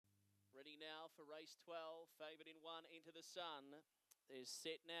Ready now for race 12. Favoured in 1, Into the Sun. Is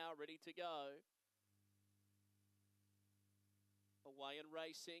set now, ready to go. Away and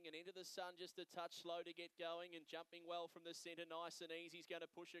racing, and Into the Sun just a touch slow to get going, and jumping well from the centre, nice and easy. He's going to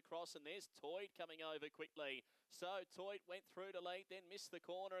push across, and there's Toyd coming over quickly. So Toyd went through to lead, then missed the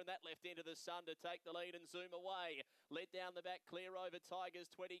corner, and that left Into the Sun to take the lead and zoom away. Led down the back, clear over Tigers,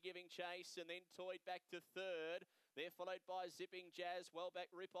 20 giving chase, and then Toyd back to third. They're followed by Zipping Jazz, well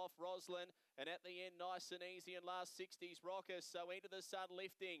back Rip Off Roslyn, and at the end, nice and easy, and last 60s Rockers. So Into the Sun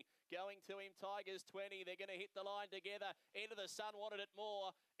lifting, going to him, Tigers 20. They're going to hit the line together. Into the Sun wanted it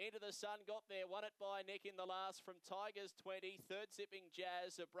more. Into the Sun got there, won it by a neck in the last from Tigers 20. Third Zipping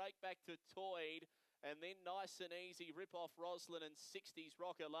Jazz, a break back to Toyd, and then nice and easy Rip Off Roslyn and 60s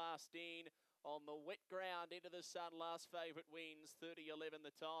Rocker last in. On the wet ground, Into the Sun last favourite wins, 30-11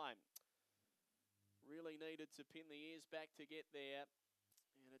 the time. Really needed to pin the ears back to get there,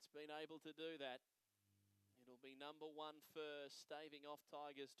 and it's been able to do that. It'll be number 1 first, staving off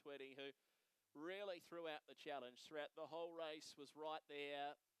Tigers 20, who really throughout the challenge, throughout the whole race, was right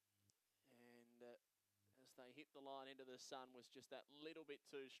there. And as they hit the line, Into the Sun was just that little bit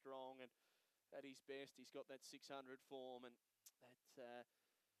too strong, and at his best, he's got that 600 form, and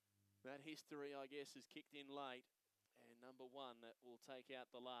that history, I guess, has kicked in late. And number 1 that will take out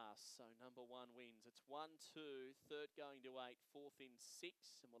the last. So number 1 wins. It's 1, 2, third going to 8, fourth in 6,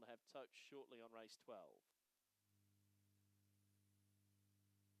 and we'll have Totes shortly on race 12.